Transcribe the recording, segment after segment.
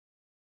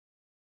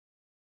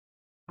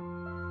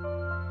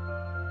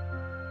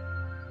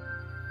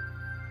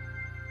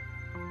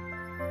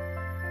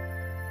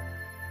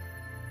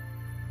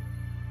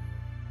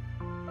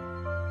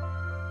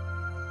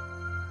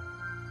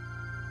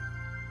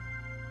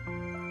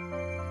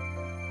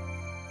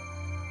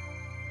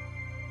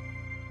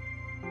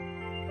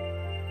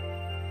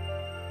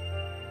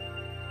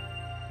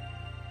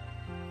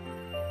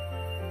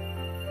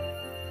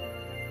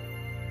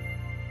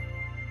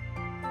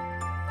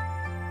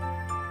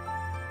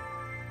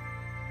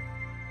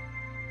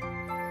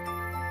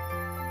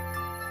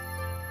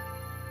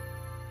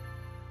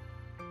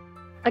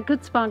A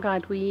good spa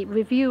guide, we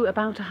review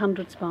about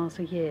 100 spas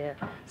a year.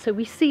 So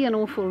we see an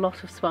awful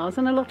lot of spas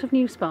and a lot of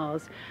new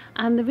spas.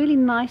 And the really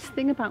nice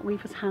thing about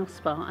Weaver's House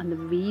Spa, and the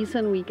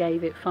reason we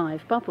gave it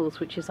 5 bubbles,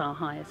 which is our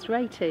highest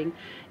rating,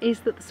 is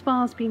that the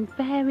spa's been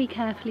very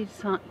carefully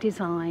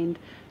designed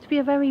to be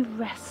a very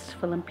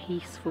restful and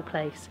peaceful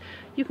place.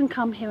 You can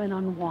come here and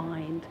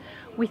unwind.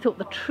 We thought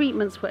the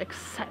treatments were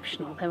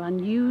exceptional. They're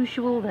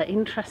unusual, they're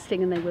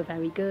interesting, and they were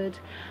very good.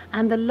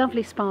 And the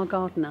lovely spa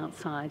garden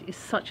outside is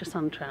such a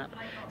sun trap.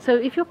 So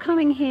if you're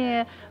coming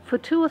here for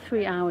 2 or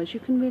 3 hours, you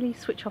can really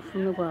switch off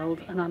from the world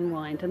and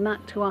unwind. And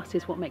that, to us,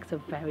 is what makes a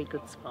very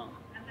good spa.